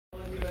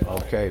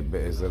Okay,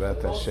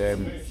 Be'ezrat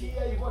Hashem,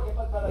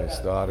 we're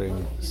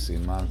starting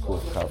Siman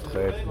Kuf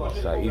Chavchet,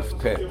 Saif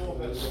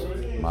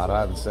Tet.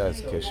 Maran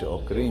says,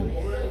 Kesheokrim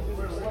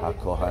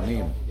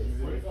HaKohanim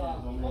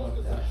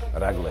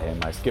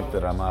Raglehem. I skipped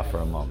the Ramah for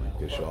a moment.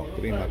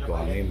 Kesheokrim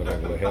HaKohanim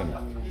Raglehem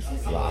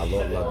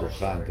La'alot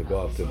LaDuchan, to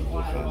go up to the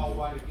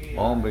Duchan.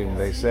 Omrim,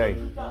 they say,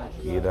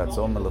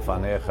 Yiratzon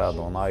Lefanecha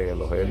Adonai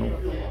Eloheinu,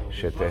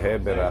 Shetehe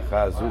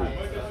Beracha Zu,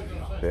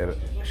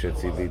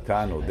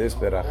 Shetzivitanu, this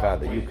beracha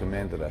that you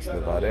commanded us,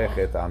 Levarech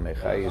et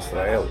Amecha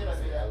Yisrael,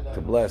 to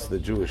bless the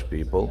Jewish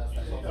people,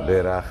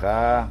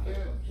 beracha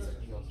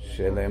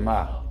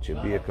shelema,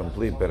 should be a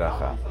complete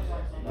beracha.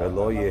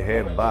 Velo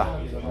yeheh ba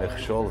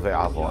mechshol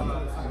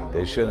ve'avon.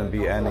 There shouldn't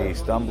be any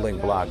stumbling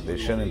block. There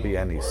shouldn't be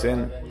any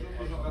sin.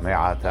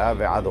 Me'ata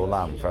ve'ad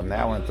olam, from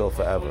now until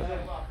forever.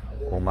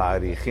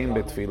 Uma'arichim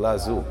betfilah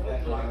zu,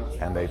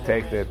 and they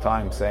take their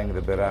time saying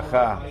the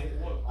beracha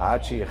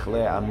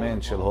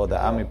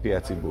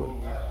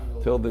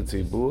till the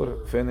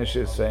tzibur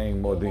finishes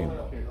saying modim.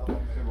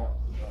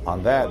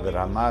 On that, the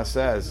Ramah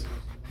says,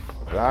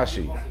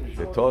 Rashi,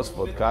 the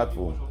Tosfot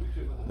Katvu,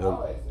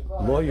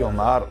 lo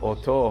yomar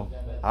oto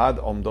ad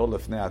omdo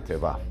lefnei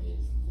ateva,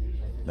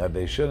 that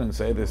they shouldn't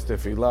say this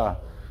tefillah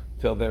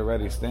till they're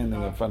already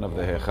standing in front of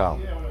the Hechal.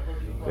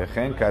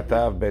 V'chen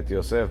katav Bet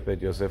Yosef.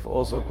 Bet Yosef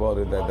also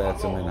quoted that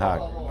that's a minhag.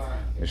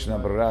 Mishnah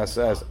Berurah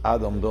says,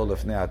 Ad omdo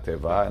lefnei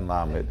ateva in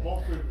Lamed.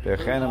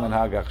 V'chen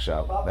minhag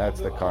achshav. That's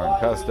the current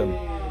custom.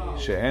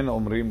 She'en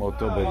omrim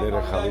oto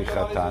bederech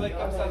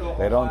halichatan.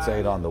 They don't say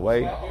it on the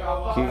way.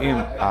 Ki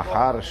im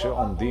ahar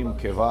she'omdim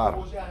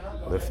kevar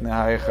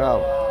lefnei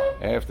ha'echal.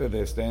 After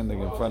they're standing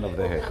in front of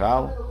the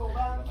Hechal,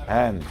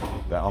 and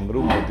the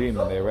Amru Modim,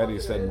 and they already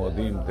said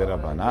Modim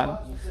Derabanan,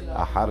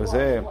 Ahar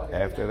Zeh,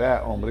 after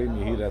that, Omrim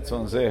Yehi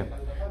Ratzon Zeh,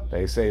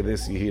 they say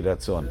this Yehi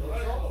Ratzon.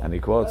 And he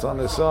quotes on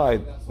the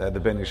side that the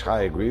Ben Ish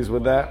Chai agrees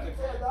with that,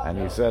 and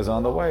he says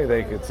on the way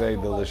they could say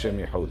the L'Shem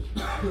Yehud.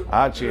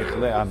 Ad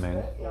Sheyichle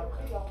Amen,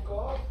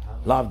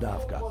 Lav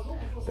Davka.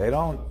 They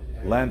don't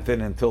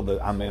lengthen until the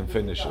Amen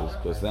finishes,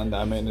 because then the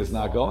Amen is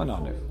not going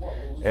on it.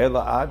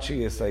 Ela Ad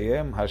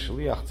Sheyesayem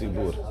Hashliach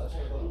Tzibur.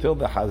 Till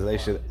the Hazan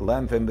should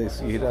lengthen this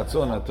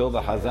Yiratzon until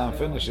the Hazan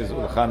finishes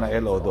Ulchana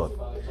El Odot.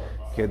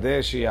 Kedei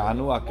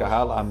sheyanu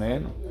HaKahal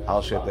Amen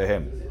al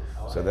Shetehem.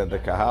 So that the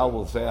Kahal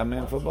will say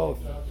Amen for both.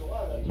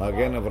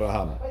 Magen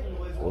Avraham.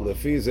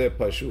 Ulefi Zeh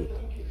Pashut.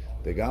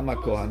 V'gam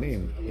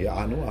HaKohanim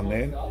ya'anu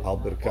Amen al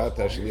Birchat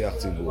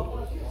HaShliach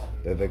Tzibur.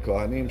 That the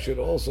Kohanim should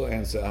also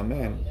answer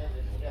Amen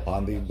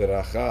on the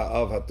Beracha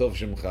of Hatov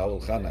Shemcha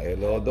Ulchana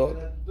El Odot.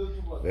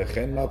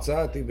 V'chen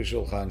matzati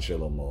b'shulchan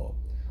Shlomo.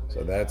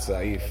 So that's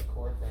Saif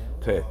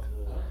Tet.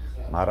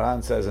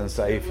 Maran says in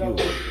Saif Yud,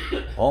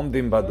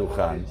 Omdim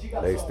Baduchan,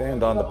 they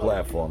stand on the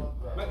platform,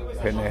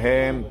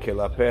 Penehem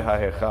Kelape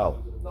HaHechal,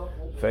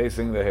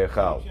 facing the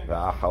Hechal,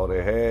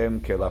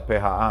 Ve'achorehem Kelape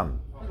Ha'am,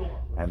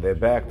 and they're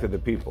back to the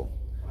people.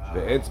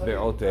 Ve'etz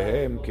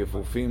be'otehem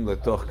kefufim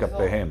letoch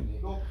kapehem,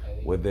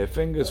 with their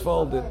fingers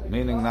folded,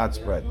 meaning not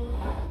spread.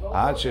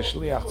 Ad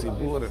sheshliach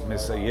tzibur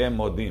mesayem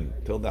modim,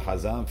 till the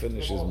Hazan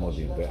finishes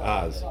modim.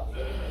 Ve'az,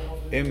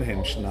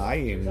 Imhem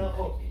Shnayim,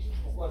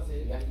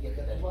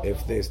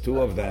 if there's two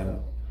of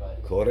them,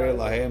 Koreh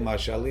Lahem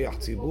Hashaliach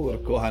Tzibur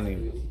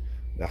Kohanim.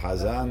 The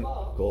Hazan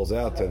calls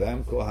out to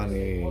them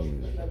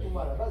Kohanim.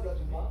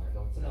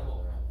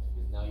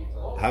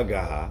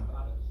 Hagaha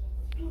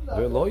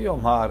V'lo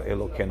Yomar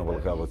Elokenu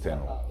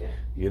V'lkavotenu.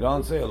 You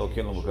don't say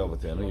Elokenu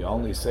V'lkavotenu. You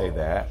only say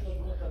that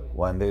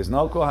when there's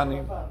no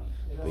Kohanim.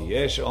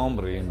 V'yesh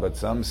Omrim, but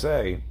some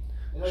say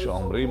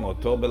Shomrim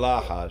Oto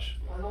Belachash,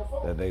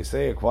 that they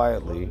say it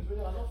quietly,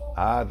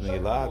 Ad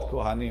Milat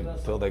Kohanim,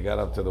 until they got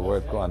up to the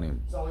word Kohanim.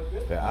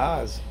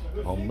 Ve'az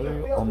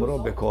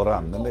Omro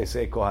Bekoram, then they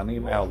say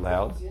Kohanim out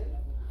loud.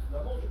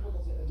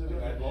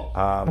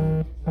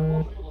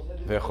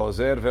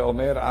 Ve'chozer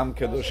ve'omer Am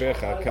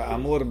Kedoshecha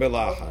Ka'amur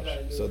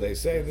Belachash. So they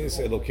say this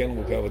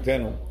Elokenu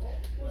V'kavotenu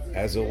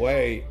as a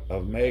way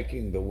of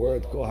making the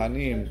word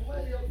Kohanim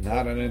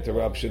not an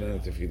interruption in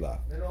the tefillah.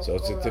 So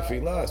it's a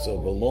tefillah, so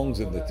it belongs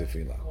in the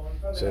tefillah.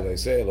 So they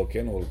say,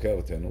 Elokenu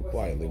V'kavotenu,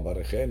 quietly,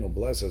 Barechenu,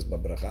 bless us,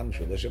 Babracha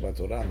Mishuleshe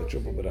B'Torah, the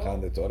Chupu Beracha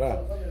in the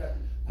Torah,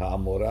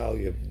 Ha'amoral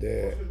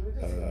Yebde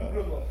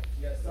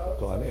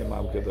Kohanim,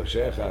 Am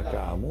Kedoshecha,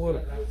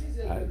 Ka'amur,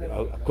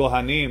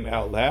 Kohanim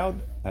out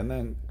loud, and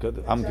then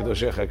Am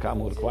Kedoshecha,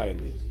 Ka'amur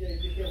quietly.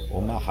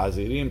 Uma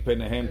Hazirim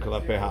Penehem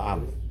Klape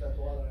Ha'am.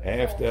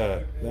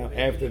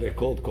 After they're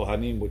called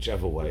Kohanim,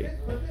 whichever way,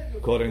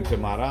 according to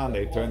Maran,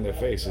 they turn their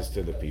faces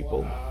to the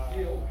people.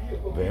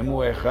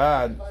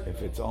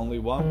 If it's only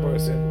one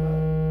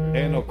person,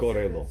 Eno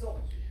Korelo.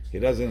 He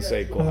doesn't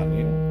say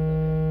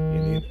Kohanim.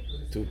 You need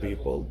two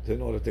people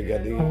in order to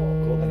get the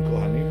call them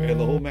Kohanim.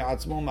 Elohu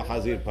me'atzmo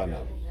mahazir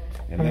panav.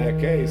 In that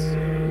case,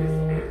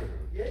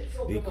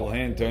 the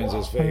Kohen turns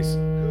his face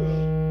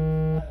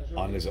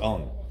on his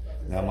own.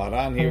 Now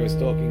Maran here is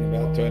talking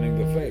about turning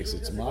the face.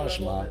 It's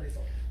mashma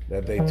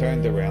that they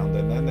turned around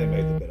and then they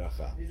made the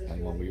beracha.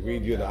 And when we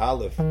read Yud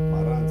Aleph,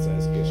 Maran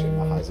says, Kishem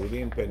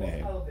mahazirim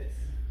penehem.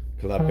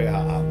 klape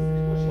ha'am.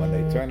 When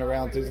they turn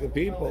around to the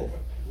people,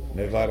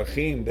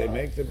 mevarchim, they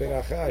make the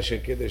beracha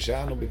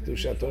shekideshanu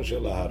b'kedushato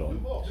shel Aharon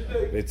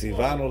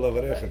v'tzivanu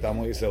levarech et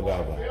Amo Yisrael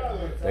b'ava.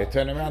 They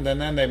turn around and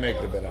then they make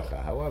the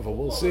beracha. However,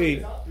 we'll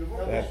see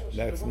that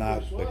that's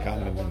not the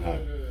common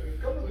minhag.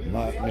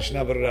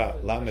 Mishnah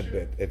Berurah Lamed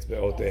Bet. It's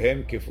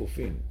be'otehem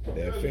kifufim.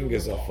 Their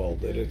fingers are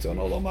folded. It's on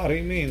Olomar.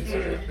 He means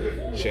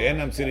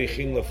she'enam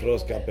tzirichim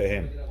lefros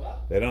kapehem.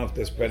 They don't have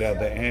to spread out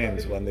their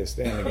hands when they're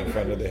standing in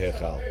front of the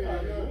hechal.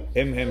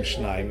 Im hem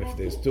shnaim, if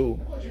there's two,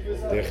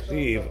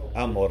 tichtiv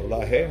amor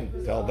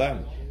lahem, tell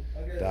them.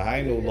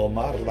 Tahainu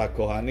lomar la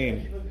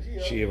kohanim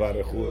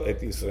shivarechu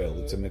et Israel.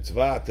 It's a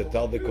mitzvah to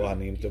tell the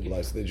kohanim to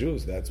bless the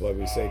Jews. That's why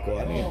we say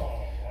kohanim.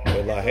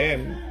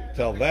 Lahem,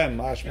 tell them,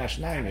 mash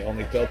mashnaim. You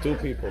only tell two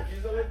people.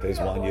 There's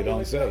one you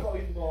don't say.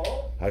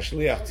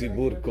 Hashliach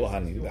tzibur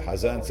kohanim. The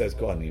Hazan says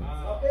kohanim.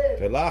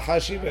 V'la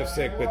hashiv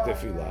hefsek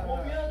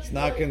betefila. It's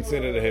not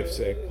considered a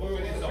hefsek.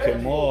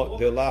 Kemo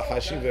de la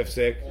hashiv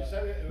hefsek.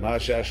 Ma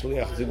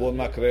shashliach tzibur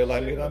makrei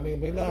lahem mila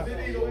mila.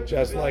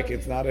 Just like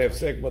it's not a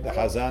hefsek, but the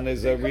Hazan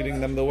is reading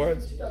them the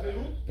words.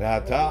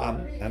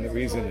 V'hata'am, and the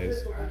reason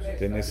is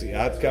the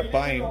nesiat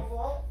kapayim.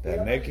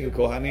 That making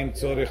kohanim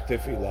tzorich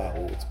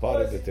tefillah. It's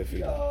part of the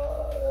tefillah.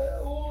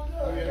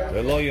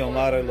 ולא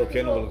יאמר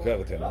אלוקינו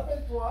ואלוקי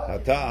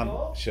הטעם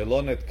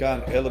שלא נתקן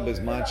אלא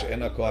בזמן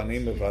שאין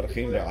הכהנים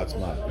מברכים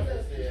לעצמם.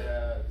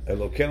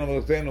 אלוקינו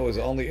ואלוקינו is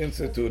only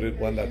instituted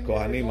when the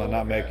kohanim are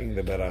not making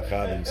the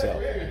beracha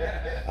themselves.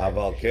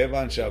 אבל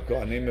כיוון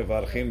שהכהנים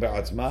מברכים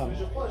בעצמם,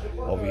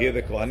 over here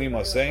the kohanim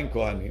are saying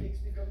kohanim,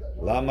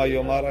 למה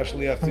יאמר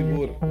השליח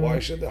ציבור? Why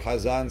should the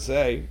Hazan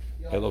say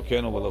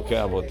אלוקינו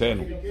ואלוקי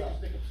אבותינו?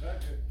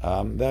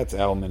 That's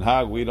our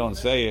minhag. We don't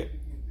say it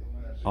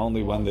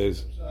only when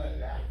there's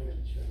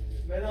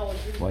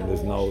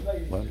no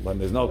kohanim. When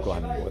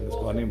there's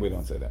kohanim, we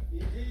don't say that.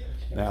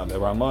 Now the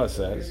Ramah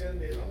says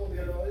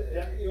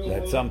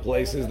that some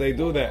places they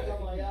do that,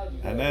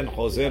 and then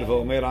Choser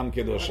v'omer Am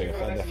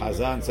Kedoshecha. The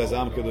Hazan says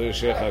Am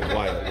Kedoshecha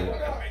quietly.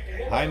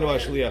 Haynu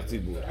hashliach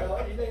tzibur.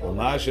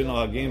 ומה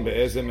שנוהגים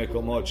באיזה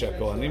מקומות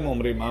שהכהנים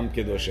אומרים Am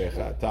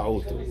Kedoshecha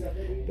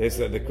ta'utu. They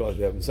said because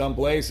in some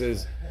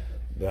places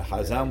the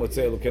Hazan would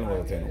say Elokeinu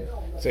v'Elokeinu.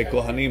 Say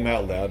Kohanim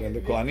held out, and the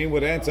Kohanim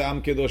would answer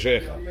Am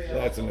Kedoshecha.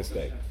 That's a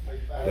mistake.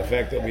 The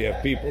fact that we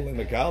have people in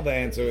the Kal that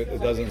answer it,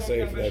 it doesn't say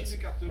if that's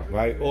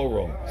right or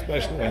wrong,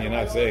 especially when you're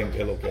not saying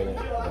Elokeinu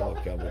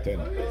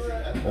v'Elokeinu.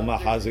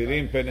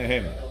 Umachazirim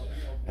penehim,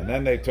 and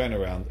then they turn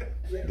around.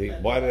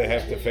 Why do they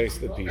have to face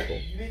the people?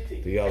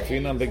 The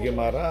Alfinam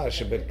beGemara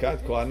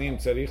sheBirchat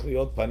Kohanim tzarich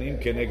liot panim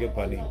keneged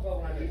panim,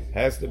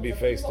 has to be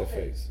face to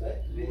face.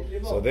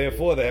 So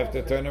therefore, they have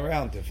to turn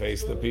around to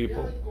face the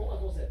people.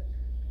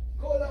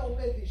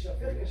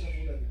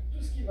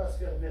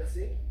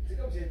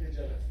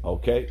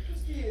 Okay.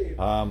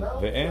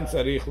 ואין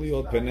צריך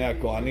להיות פני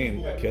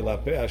הכהנים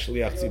כלפי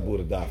השליח ציבור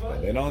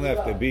דווקא. They don't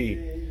have to be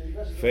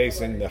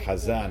facing the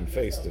Hazan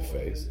face to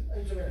face.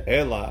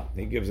 אלא,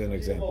 he gives an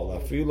example,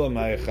 אפילו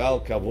מההיכל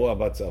קבוע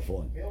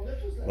בצפון.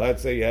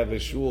 Let's say you have a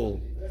shul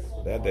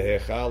that the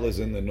היכל is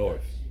in the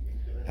north,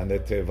 and the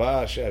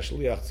teva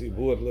שהשליח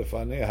ציבור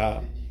לפניה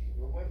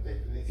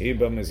היא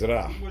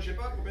במזרח,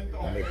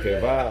 and the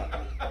teva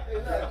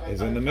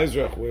is in the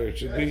mizrach where it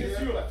should be.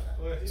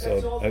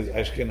 So as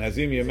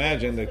Ashkenazim, you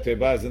imagine the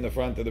teva is in the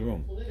front of the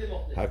room.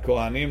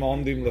 HaKohanim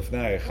omdim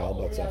lefnei hechal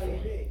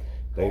batzafon.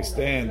 They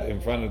stand in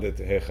front of the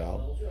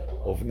hechal.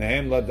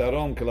 Ufnehem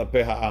ladarom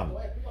k'lapei ha'am,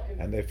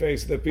 and they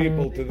face the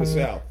people to the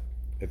south.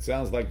 It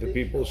sounds like the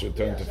people should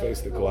turn to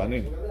face the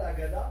Kohanim.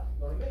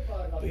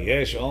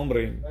 V'yesh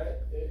omrim,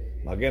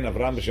 Magen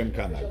Avram b'shem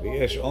Kanak.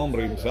 V'yesh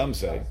omrim, some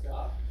say,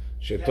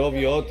 shetov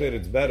yoter,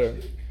 it's better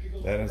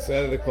that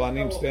instead of the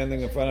Kohanim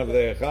standing in front of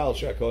the Echal,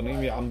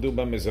 she'kohanim ya'amdu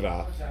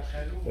b'mizrach,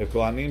 the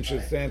Kohanim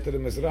should stand to the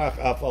Mizrach,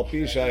 af al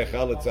pi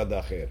she'echal etzad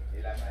acher.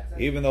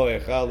 Even though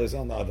Echal is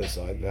on the other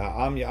side,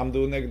 ha'am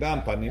ya'amdu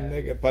negdam, panim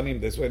neged panim.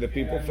 This way the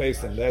people face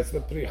them. That's the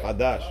Pri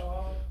Hadash,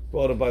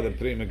 quoted by the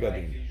Pri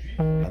Megadim.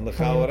 And the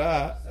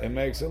Chaura, it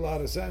makes a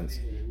lot of sense.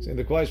 See,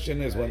 the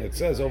question is, when it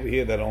says over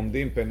here that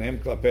omdim penem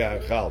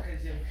klapei ha'echal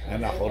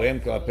and achorem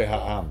klapei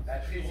ha'am,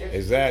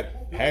 is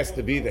that has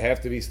to be, they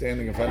have to be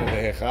standing in front of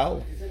the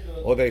Echal,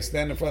 or they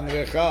stand in front of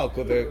the Echal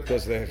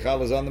because the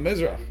Echal is on the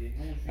Mizrach?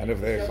 And if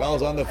the Echal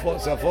is on the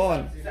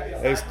Safon,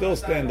 they still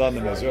stand on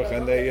the Mizrach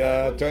and they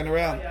turn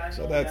around.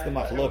 So that's the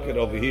machloket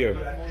over here.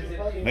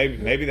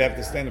 Maybe they have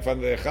to stand in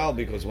front of the Echal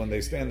because when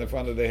they stand in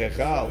front of the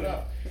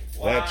Echal,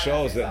 that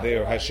shows that they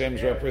are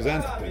Hashem's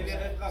representatives.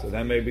 So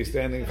then maybe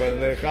standing in front of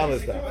the Echal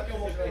is that.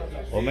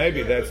 Or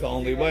maybe that's the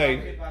only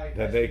way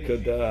that they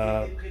could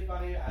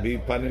be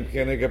panim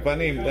keneged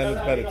panim, then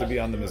it's better to be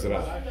on the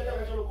Mizrach.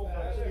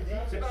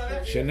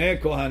 Shnei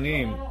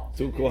Kohanim,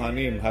 two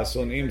Kohanim,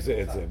 hasonim ze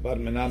et ze, bar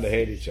menan, they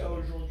hate each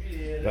other.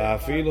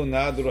 Va'afilu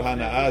nadru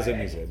hana'ah ze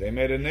mizeh. They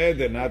made a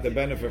neder not to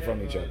benefit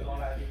from each other.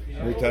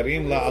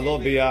 Mutarim la'alo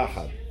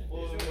biyachad.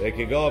 They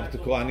could go up to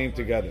Kohanim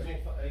together.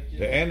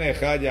 ואין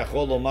אחד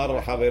יכול לומר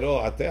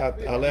לחברו,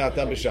 עלה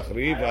אתה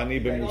בשחרית ואני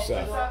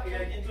במוסף.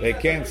 They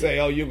can't say,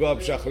 oh, you go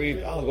up שחרית,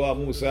 I'll go up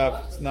מוסף.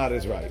 It's not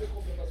as right.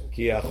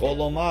 כי יכול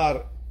לומר,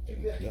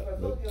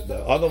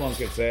 the other one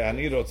could say,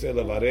 אני רוצה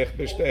לברך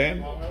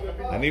בשתיהם,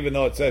 and even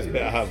though it says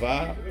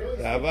באהבה,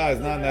 the אהבה is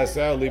not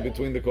necessarily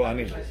between the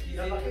Kohanim.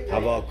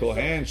 אבל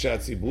כהן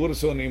שהציבור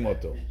שונאים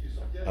אותו,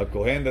 a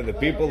Kohen that the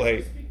people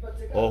hate,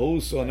 או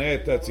הוא שונא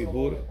את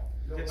הציבור,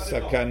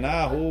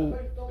 סכנה הוא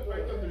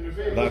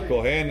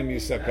לכהן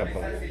מסכפה.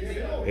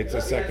 It's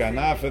a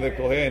סכנה for the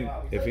Kohen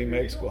if he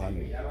makes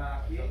Kohanim.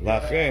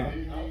 לכן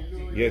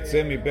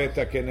יצא מבית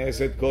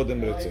הכנסת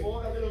קודם רצה.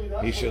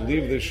 He should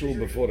leave the shul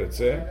before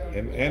יצא,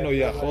 אם אינו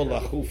יכול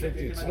לחוף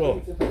את יצרו,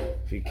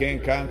 if he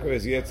can't conquer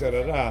his יצר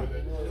הרע,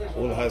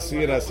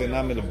 ולהסיר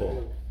השנאה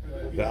מלבו.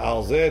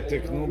 ועל זה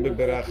תקנו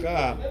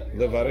בברכה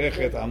לברך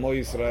את עמו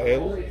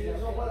ישראל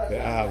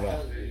באהבה.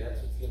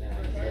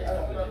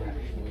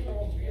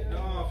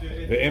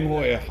 ואם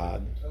הוא אחד,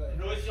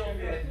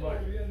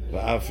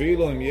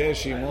 ואפילו אם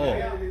יש עמו,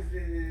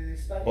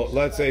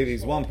 let's say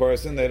he's one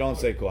person, they don't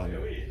say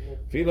Kohanim.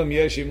 אפילו אם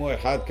יש עמו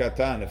אחד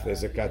קטן, if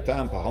there's a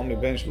קטן, פחות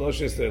מבין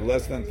 13,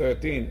 less than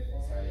 13,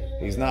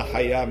 he's not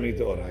חייב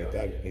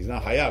מדאורייתא, he's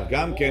not חייב,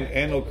 גם כן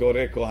אינו קורא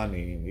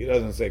כהנים, he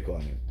doesn't say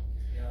כהנים.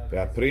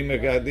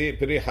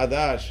 והפרי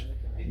חדש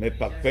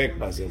מפקפק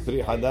בזה,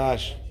 פרי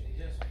חדש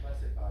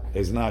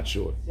is not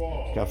sure.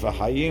 כף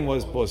החיים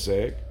was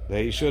פוסק,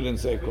 that he shouldn't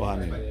say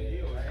כהנים.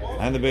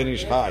 And the Ben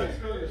Ish Chai.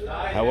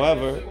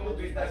 However,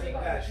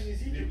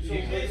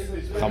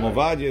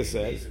 Chamovadia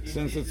says,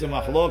 since it's a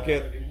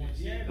machloket,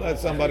 let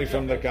somebody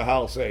from the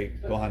Kahal say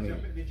Kohanim.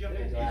 So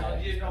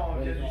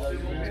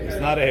it's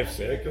not a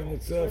hefsek, and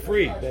it's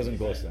free. It doesn't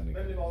cost anything.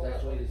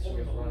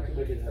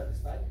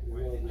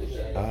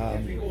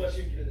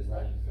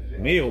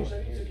 Miu,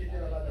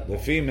 the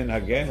female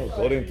again,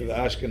 according to the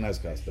Ashkenaz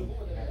custom,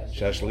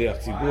 שהשליח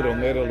ציבור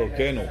אומר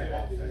אלוקנו,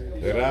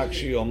 ורק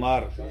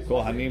שיאמר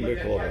כהנים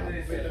בקורם.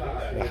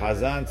 The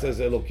Chazan says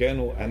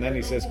אלוקנו, and then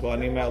he says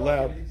כהנים out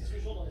loud.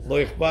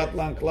 לא אכפת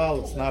להם כלל,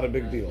 it's not a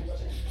big deal.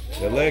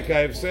 ולקה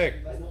ההפסק.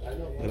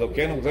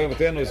 אלוקנו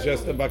כתבתנו is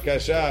just a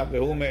בקשה,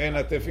 והוא מעין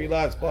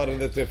התפילה, it's part of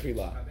the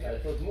תפילה.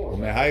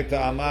 ומהי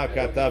טעמה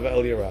כתב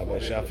אל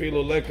ירבה,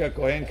 שאפילו לקה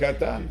כהן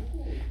קטן.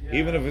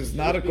 Even if it's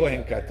not a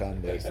Kohen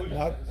Katan, there's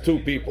not two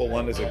people,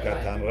 one is a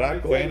Katan.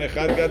 Rak Kohen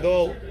Echad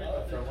Gadol.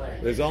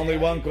 There's only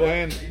one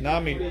Kohen,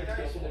 Nami.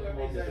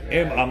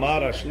 Im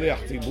Amar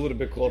Ashliach Tzibur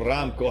B'Kol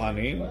Ram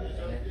Kohanim.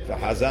 The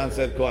Hazan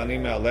said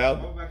Kohanim out loud.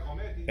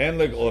 En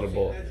Leg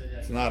Orbo.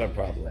 It's not a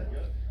problem.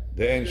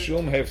 The En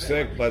Shum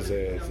Hefsek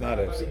Bazeh. It's not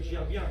Hefsek.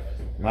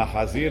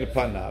 Mahazir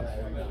Panav.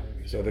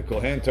 So the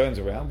Kohen turns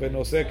around.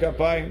 V'noseh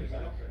Kapayim.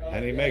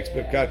 And he makes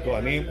Birkat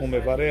Kohanim.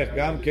 Umevarech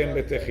Gam Ken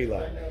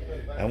B'Techilah.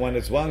 And when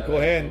it's one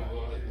Kohen,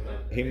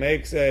 he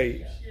makes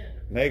a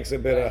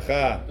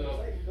beracha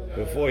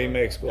before he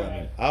makes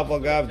Kohanim.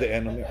 Avagav de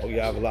enu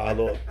mechuyav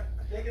la'alot.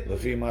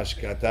 Lefi ma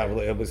shekatav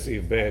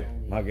le'ebesiv bet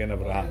Magen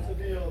Avraham.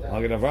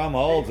 Magen Avraham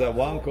holds that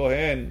one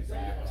Kohen,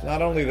 it's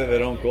not only that they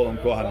don't call him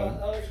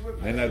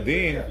Kohanim, in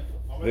Adin,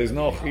 there's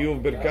no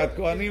chiyuv birkat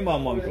Kohanim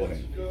on one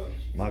Kohen.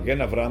 Magen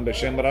Avraham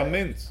b'shem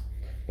Ramintz.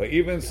 But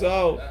even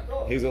so,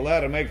 he's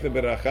allowed to make the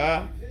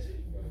beracha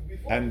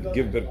and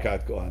give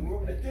Birkat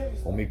Kohanim.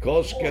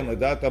 ומכל שכן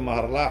לדעת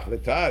המהרלך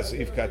לתא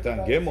סעיף קטן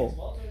ג'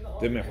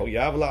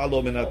 דמחויב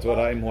לעלו מן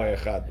התורה אם הוא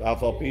אחד,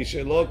 ואף על פי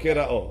שלא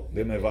כראו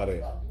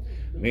דמברך.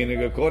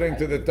 Meaning, according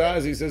to the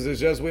Taz, he says it's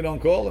just we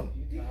don't call him.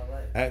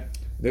 And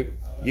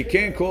you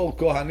can't call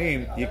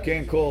Kohanim, you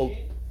can't call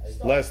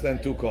less than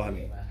two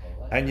Kohanim.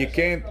 And you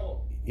can't,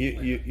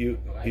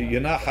 you're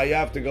not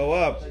hayav to go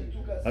up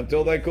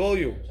until they call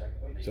you.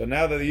 So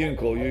now that they didn't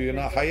call you, you're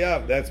not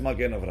hayav. That's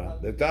Magen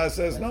Avraham. The Taz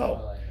says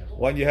no.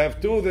 When you have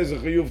two, there's a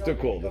chiyuv to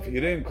call. If you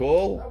didn't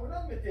call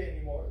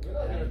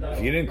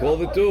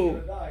the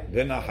two,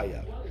 they're not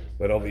hayav.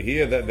 But over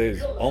here, that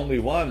there's only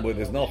one, where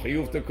there's no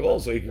chiyuv to call,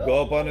 so he can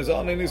go up on his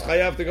own, and he's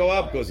hayav to go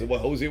up, because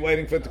who's he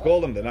waiting for to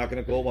call them? They're not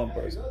going to call one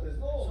person.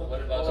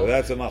 So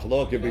that's a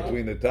machloket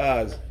between the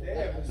Taz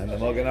and the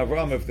Magen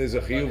Avraham, if there's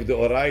a chiyuv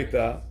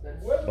deoraita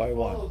by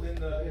one.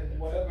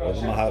 Or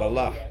the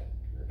Maharallah.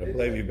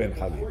 Levi ben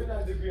Habib.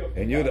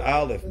 In Yud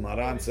Aleph,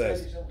 Maran said,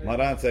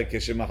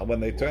 when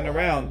they turn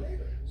around,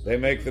 they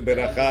make the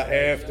beracha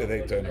after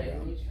they turn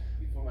around.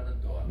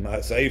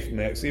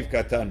 סעיף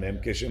קטן מהם,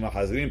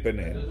 כשמחזרים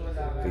פניהם,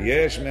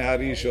 ויש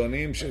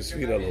מהראשונים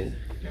שספירה לו,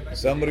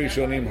 some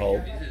ראשונים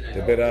hold,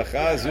 the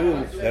beracha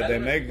זו, that they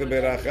make the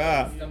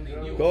beracha,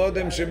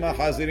 קודם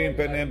שמחזרים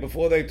פניהם,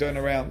 before they turn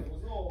around,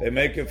 they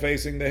make it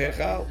facing the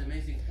hechal.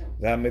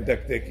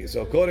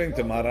 So according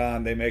to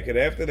Maran, they make it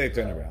after they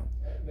turn around.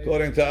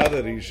 According to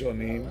other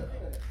Rishonim,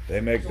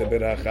 they make the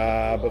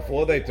beracha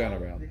before they turn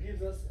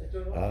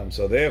around.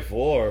 So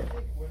therefore,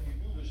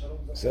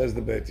 says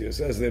the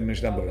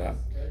Mishnah Berurah,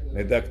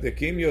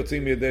 medakdekim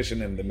yotzim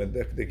yedeshenim. The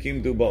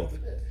medakdekim do both.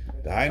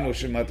 Dahainu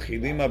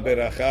shematchilim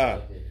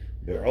haberacha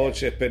be'od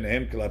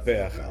shepenehem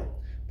klape achal.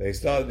 They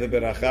start the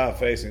beracha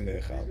facing the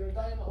echal.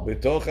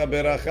 B'toch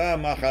ha-beracha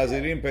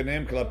machazirim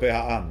peneim klape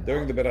ha'am.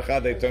 During the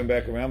beracha, they turn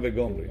back around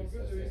v'gomrim.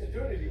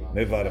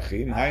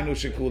 Mevarchim, hainu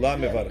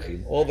shekulam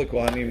mevarchim. All the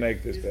Kohanim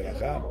make this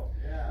beracha.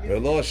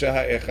 V'lo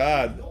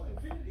sheha-echad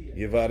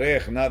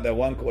yivarech, not that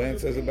one Kohen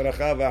says the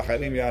beracha,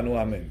 v'acharim ya'anu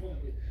amen.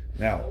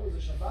 Now,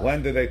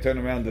 when do they turn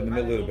around in the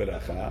middle of the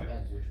beracha?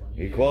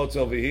 He quotes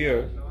over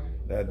here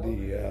that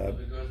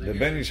the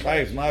Ben Ish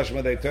Chay's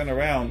mashma, they turn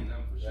around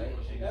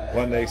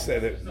when they say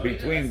that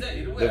between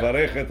the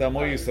Varechet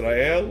Amo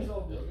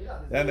Yisrael,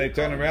 then they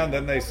turn around,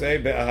 then they say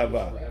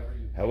Be'ahava.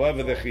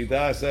 However, the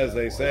Chidah says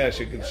they say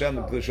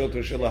Ashikidsham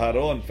K'lishotu Shel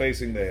Haron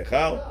facing the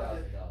Echal,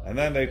 and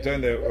then they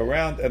turn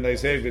around and they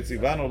say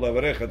V'tzivanu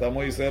LaVarechet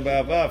Amo Yisrael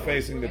Be'ahava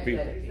facing the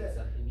people.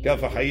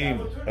 Kaf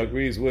HaChaim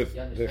agrees with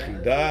the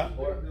Chidah,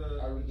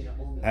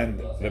 and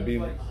Rabbi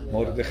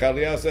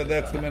Mordechai said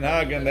that's the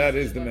minhag, and that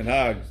is the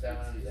minhag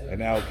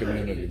in our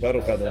community.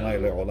 Baruch Adonai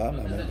le'olam.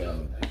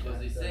 Amen.